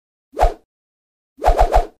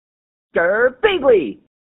Gerbeegly!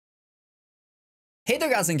 Hey there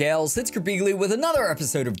guys and gals, it's Gerbeegly with another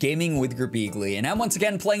episode of Gaming with Gerbeegly, and I'm once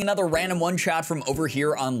again playing another random one-shot from over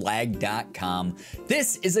here on lag.com.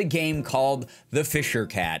 This is a game called the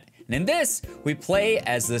Fishercat. And in this, we play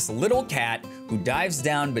as this little cat who dives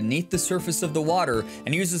down beneath the surface of the water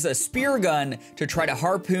and uses a spear gun to try to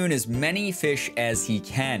harpoon as many fish as he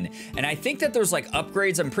can. And I think that there's like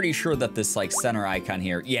upgrades. I'm pretty sure that this like center icon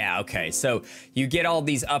here. Yeah, okay. So you get all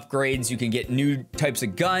these upgrades. You can get new types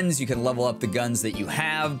of guns. You can level up the guns that you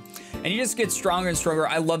have. And you just get stronger and stronger.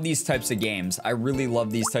 I love these types of games. I really love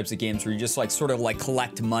these types of games where you just like sort of like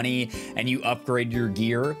collect money and you upgrade your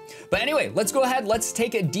gear. But anyway, let's go ahead. Let's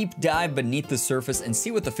take a deep dive beneath the surface and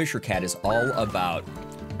see what the Fishercat is all about.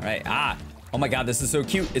 All right, oh my God, this is so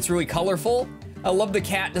cute. It's really colorful. I love the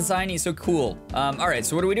cat design, he's so cool. All right,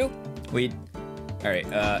 so what do? All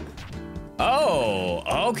right,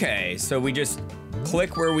 oh, okay. So we just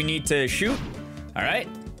click where we need to shoot. All right,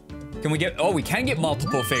 can we get, oh, we can get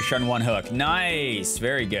multiple fish on one hook. Nice,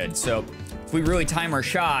 very good. So if we really time our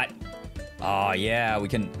shot, oh yeah, we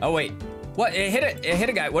can, oh wait, what, it hit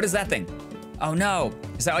a guy. What is that thing? Oh no,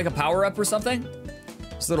 is that like a power-up or something?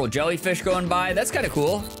 This little jellyfish going by, that's kind of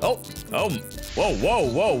cool. Oh,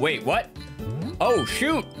 whoa, wait, what? Oh,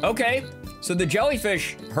 shoot, okay. So the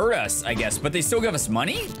jellyfish hurt us, I guess, but they still give us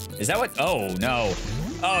money? Is that what, oh no.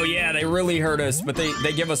 Oh yeah, they really hurt us, but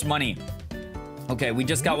they give us money. Okay, we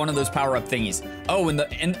just got one of those power-up thingies. Oh, in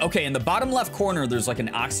the bottom left corner, there's like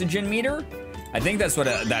an oxygen meter. I think that's what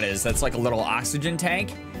that is. That's like a little oxygen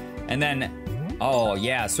tank. And then, oh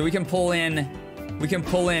yeah, so we can pull in,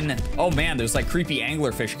 oh man, there's like creepy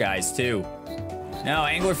anglerfish guys too. No,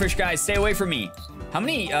 anglerfish guys, stay away from me. How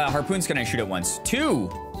many harpoons can I shoot at once? 2,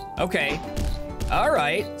 okay. All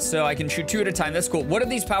right, so I can shoot 2 at a time, that's cool. What do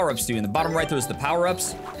these power-ups do? In the bottom right, there's the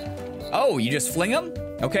power-ups. Oh, you just fling them?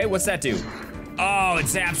 Okay, what's that do? Oh, it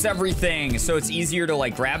zaps everything, so it's easier to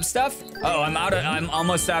like grab stuff. Oh, I'm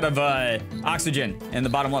almost out of oxygen in the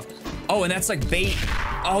bottom left. Oh, and that's like bait.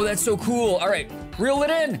 Oh, that's so cool. All right, reel it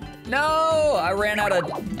in. No, I ran out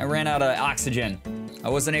of oxygen. I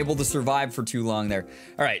wasn't able to survive for too long there.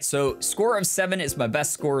 All right, so score of 7 is my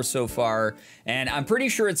best score so far, and I'm pretty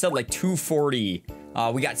sure it said like 240.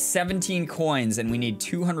 We got 17 coins, and we need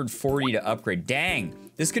 240 to upgrade. Dang.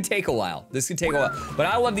 This could take a while. But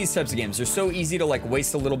I love these types of games. They're so easy to like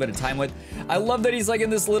waste a little bit of time with. I love that he's like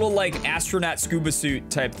in this little like astronaut scuba suit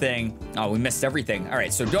type thing. Oh, we missed everything. All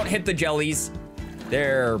right, so don't hit the jellies.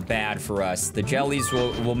 They're bad for us. The jellies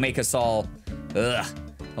will make us all, ugh.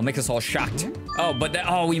 They'll make us all shocked. Oh, but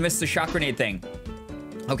oh, we missed the shock grenade thing.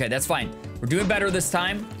 Okay, that's fine. We're doing better this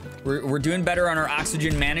time. We're doing better on our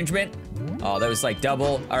oxygen management. Oh, that was like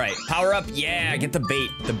double. All right, power up. Yeah, get the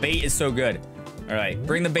bait. The bait is so good. All right,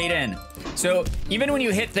 bring the bait in. So even when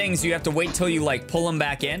you hit things, you have to wait till you like pull them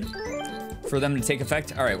back in for them to take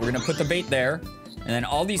effect. All right, we're gonna put the bait there. And then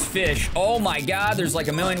all these fish, oh my God, there's like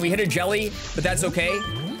a million. We hit a jelly, but that's okay.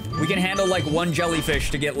 We can handle like 1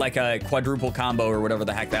 jellyfish to get like a quadruple combo or whatever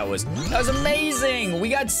the heck that was. That was amazing. We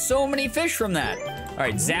got so many fish from that. All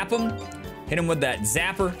right, zap them. Hit them with that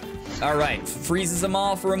zapper. All right, freezes them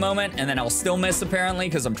all for a moment, and then I'll still miss apparently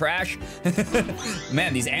because I'm trash.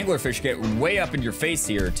 Man, these anglerfish get way up in your face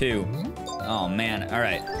here too. Oh man, all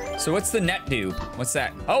right. So what's the net do? What's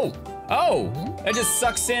that? Oh, that just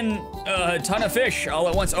sucks in a ton of fish all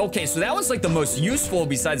at once. Okay, so that was like the most useful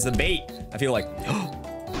besides the bait, I feel like.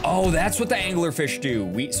 Oh, that's what the anglerfish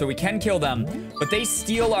do. So we can kill them, but they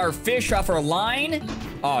steal our fish off our line?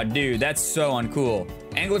 Oh, dude, that's so uncool.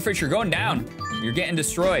 Anglerfish, you're going down. You're getting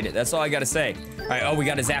destroyed. That's all I gotta say. All right, oh, we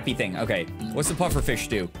got a zappy thing. Okay, what's the pufferfish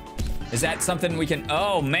do? Is that something we can,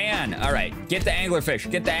 oh man. All right, get the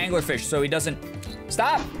anglerfish so he doesn't,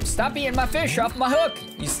 stop eating my fish off my hook,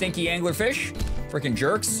 you stinky anglerfish. Freaking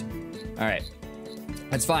jerks. All right,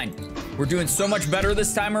 that's fine. We're doing so much better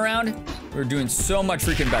this time around. We're doing so much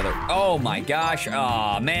freaking better. Oh my gosh,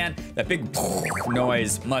 oh man. That big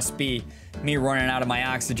noise must be me running out of my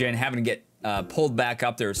oxygen, having to get pulled back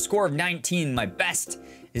up there. Score of 19, my best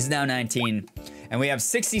is now 19. And we have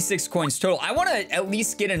 66 coins total. I wanna at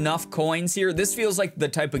least get enough coins here. This feels like the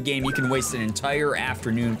type of game you can waste an entire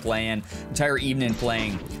afternoon playing, entire evening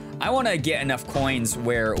playing. I wanna get enough coins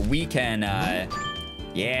where we can,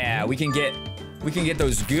 yeah, we can get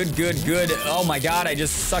those good, oh my God, I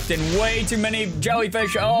just sucked in way too many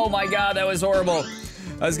jellyfish. Oh my God, that was horrible.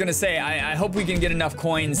 I was gonna say, I hope we can get enough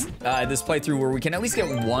coins this playthrough where we can at least get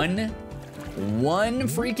one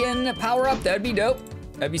freaking power up. That'd be dope.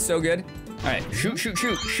 That'd be so good. All right,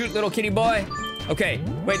 shoot, little kitty boy. Okay,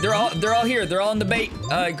 wait, they're all here. They're all in the bait.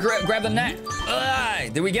 Grab the net.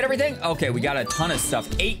 Did we get everything? Okay, we got a ton of stuff.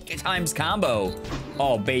 8 times combo.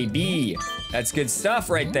 Oh, baby. That's good stuff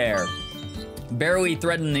right there. Barely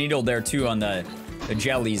threading the needle there, too, on the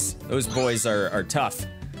jellies. Those boys are tough.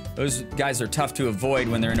 Those guys are tough to avoid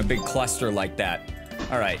when they're in a big cluster like that.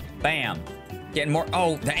 All right, bam. Getting more.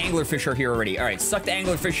 Oh, the anglerfish are here already. All right, suck the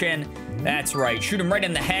anglerfish in. That's right. Shoot them right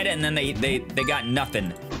in the head, and then they got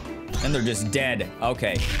nothing. Then they're just dead.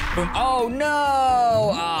 Okay. Boom. Oh, no.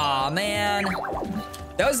 Aw, man.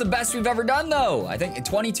 That was the best we've ever done, though. I think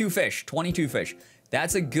 22 fish. 22 fish.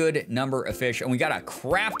 That's a good number of fish. And we got a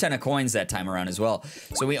crap ton of coins that time around as well.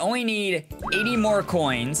 So we only need 80 more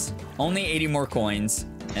coins. Only 80 more coins.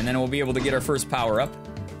 And then we'll be able to get our first power up,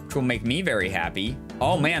 which will make me very happy.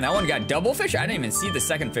 Oh, man, that one got double fish. I didn't even see the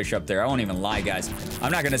second fish up there. I won't even lie, guys.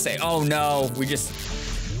 I'm not going to say, oh, no.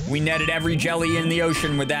 We netted every jelly in the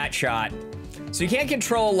ocean with that shot. So you can't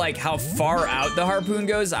control, like, how far out the harpoon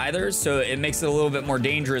goes either, so it makes it a little bit more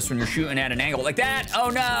dangerous when you're shooting at an angle like that. Oh,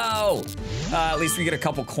 no! At least we get a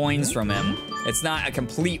couple coins from him. It's not a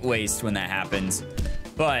complete waste when that happens,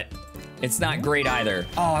 but it's not great either.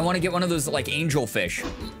 Oh, I want to get one of those, like, angel fish.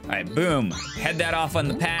 All right, boom. Head that off on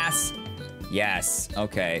the pass. Yes,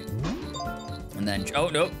 okay. And then, oh,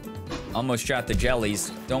 nope. Almost shot the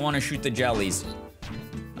jellies. Don't want to shoot the jellies.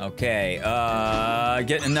 Okay,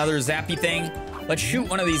 get another zappy thing. Let's shoot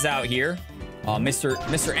one of these out here. Oh,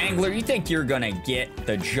 Mr. Angler, you think you're gonna get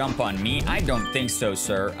the jump on me? I don't think so,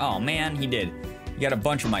 sir. Oh, man, he did. He got a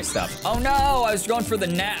bunch of my stuff. Oh, no, I was going for the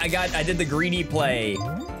net. I did the greedy play.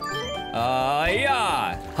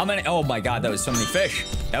 Yeah. How many? Oh, my God, that was so many fish.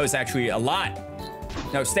 That was actually a lot.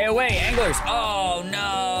 No, stay away, anglers. Oh,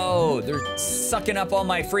 no. They're sucking up all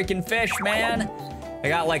my freaking fish, man. I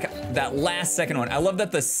got like that last second one. I love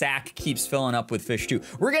that the sack keeps filling up with fish too.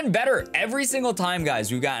 We're getting better every single time,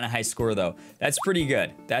 guys. We've gotten a high score though. That's pretty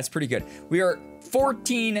good. That's pretty good. We are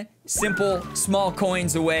 14 simple small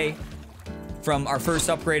coins away from our first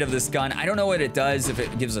upgrade of this gun. I don't know what it does, if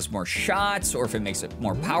it gives us more shots or if it makes it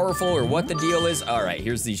more powerful or what the deal is. All right,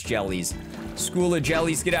 here's these jellies. School of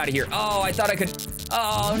jellies, get out of here. Oh, I thought I could,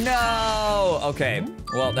 oh no. Okay,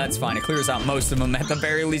 well, that's fine. It clears out most of them at the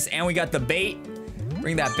very least. And we got the bait.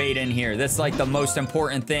 Bring that bait in here. That's like the most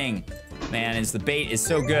important thing, man, is the bait is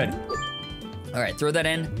so good. All right, throw that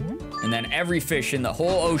in. And then every fish in the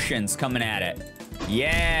whole ocean's coming at it.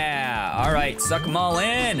 Yeah, all right, suck them all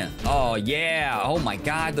in. Oh, yeah, oh my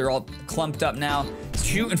God, they're all clumped up now. It's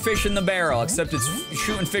shooting fish in the barrel, except it's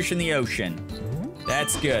shooting fish in the ocean.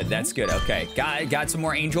 That's good, that's good, okay. Got some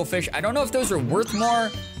more angelfish. I don't know if those are worth more,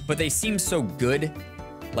 but they seem so good.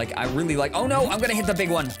 Like, I really like, oh no, I'm gonna hit the big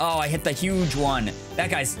one. Oh, I hit the huge one. That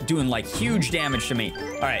guy's doing like huge damage to me.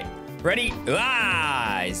 All right, ready?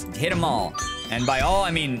 Ah, hit them all. And by all,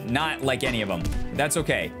 I mean not like any of them. That's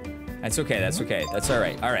okay. That's okay, that's okay. That's all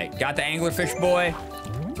right. All right, got the anglerfish boy.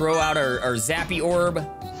 Throw out our zappy orb.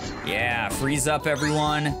 Yeah, freeze up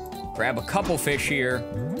everyone. Grab a couple fish here.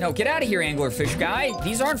 No, get out of here, anglerfish guy.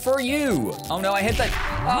 These aren't for you. Oh no, I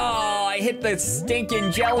hit the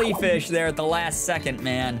stinking jellyfish there at the last second,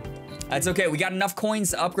 man. That's okay, we got enough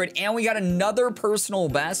coins to upgrade and we got another personal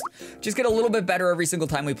best. Just get a little bit better every single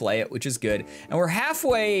time we play it, which is good. And we're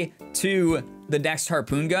halfway to the next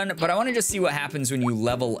harpoon gun, but I wanna just see what happens when you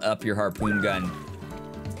level up your harpoon gun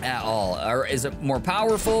at all. Or is it more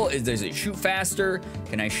powerful? Does it shoot faster?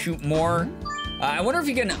 Can I shoot more? I wonder if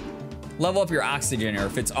you can level up your oxygen or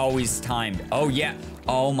if it's always timed. Oh yeah,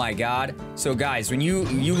 oh my God. So guys, when you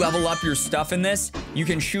level up your stuff in this, you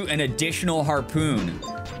can shoot an additional harpoon.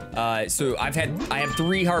 So I have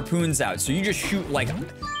 3 harpoons out. So you just shoot like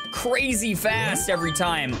crazy fast every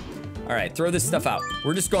time. All right, throw this stuff out.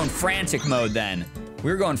 We're just going frantic mode then.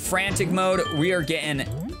 We're going frantic mode. We are getting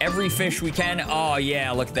every fish we can. Oh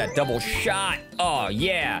yeah, look at that double shot. Oh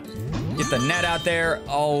yeah. Get the net out there.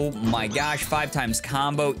 Oh my gosh, 5 times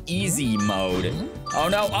combo, easy mode. Oh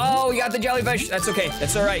no, oh, we got the jellyfish. That's okay,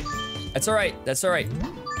 that's all right. That's all right, that's all right.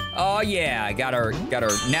 Oh yeah, I got our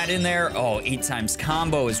net in there. Oh, 8 times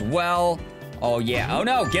combo as well. Oh yeah, oh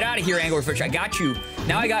no, get out of here, anglerfish, I got you.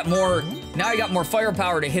 Now I got more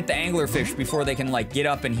firepower to hit the anglerfish before they can like get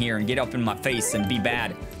up in here and get up in my face and be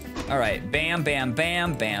bad. All right, bam, bam,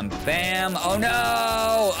 bam, bam, bam. Oh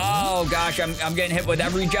no! Oh gosh, I'm getting hit with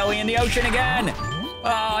every jelly in the ocean again.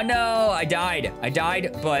 Oh no, I died,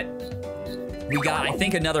 but we got, I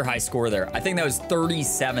think, another high score there. I think that was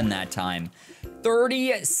 37 that time.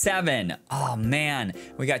 37. Oh man,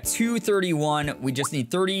 we got 231. We just need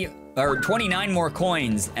 29 more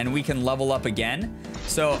coins and we can level up again.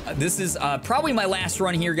 So this is probably my last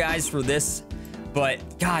run here, guys, for this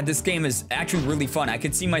But God, this game is actually really fun. I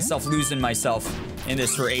could see myself losing myself in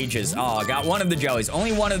this for ages. Oh, I got one of the jellies.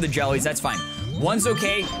 Only one of the jellies. That's fine. One's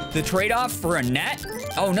okay. The trade-off for a net?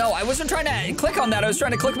 Oh no, I wasn't trying to click on that. I was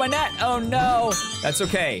trying to click my net. Oh no. That's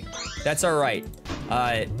okay. That's all right.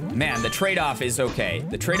 Man, the trade-off is okay.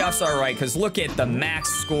 The trade-off's all right, because look at the max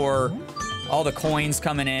score. All the coins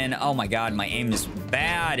coming in. Oh my God, my aim is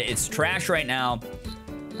bad. It's trash right now.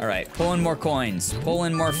 All right, pull in more coins. Pull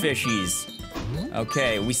in more fishies.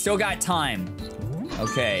 Okay, we still got time.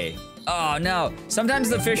 Okay. Oh no, sometimes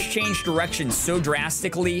the fish change direction so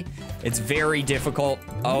drastically, it's very difficult.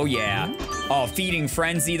 Oh yeah. Oh, feeding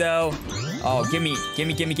frenzy though. Oh, gimme,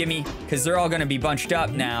 because they're all gonna be bunched up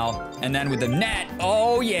now. And then with the net,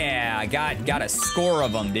 oh yeah, got a score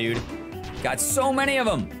of them, dude. Got so many of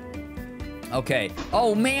them. Okay,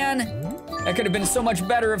 oh man, that could have been so much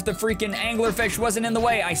better if the freaking anglerfish wasn't in the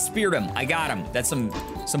way. I speared him, I got him. That's some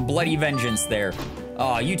bloody vengeance there.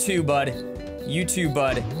 Oh, you too, bud. You too,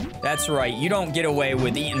 bud. That's right, you don't get away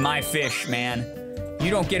with eating my fish, man. You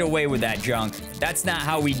don't get away with that junk. That's not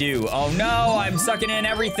how we do. Oh no, I'm sucking in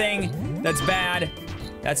everything. That's bad.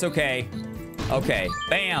 That's okay. Okay,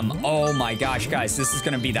 bam. Oh my gosh, guys, this is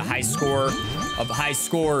gonna be the high score of high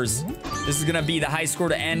scores. This is gonna be the high score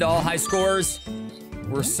to end all high scores.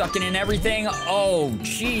 We're sucking in everything. Oh,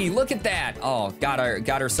 gee, look at that. Oh, got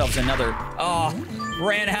ourselves another. Oh,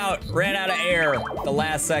 ran out of air the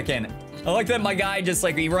last second. I like that my guy just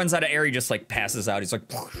like, he runs out of air, he just like passes out. He's like,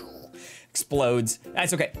 explodes.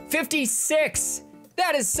 That's okay. 56.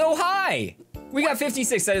 That is so high. We got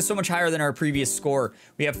 56. That is so much higher than our previous score.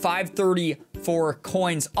 We have 534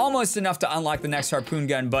 coins, almost enough to unlock the next harpoon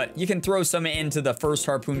gun, but you can throw some into the first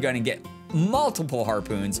harpoon gun and get multiple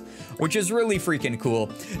harpoons, which is really freaking cool.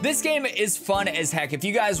 This game is fun as heck. If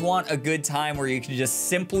you guys want a good time where you can just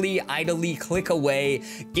simply idly click away,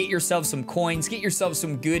 get yourself some coins, get yourself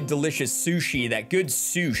some good delicious sushi, that good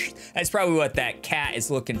sushi. That's probably what that cat is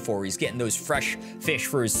looking for. He's getting those fresh fish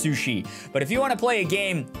for his sushi. But if you want to play a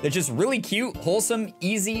game that's just really cute, wholesome,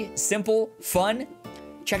 easy, simple, fun,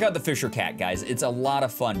 check out the Fishercat, guys. It's a lot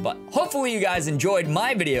of fun, but hopefully you guys enjoyed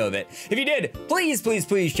my video of it. If you did, please, please,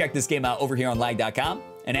 please check this game out over here on lag.com.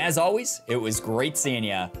 And as always, it was great seeing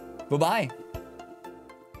ya. Bye-bye.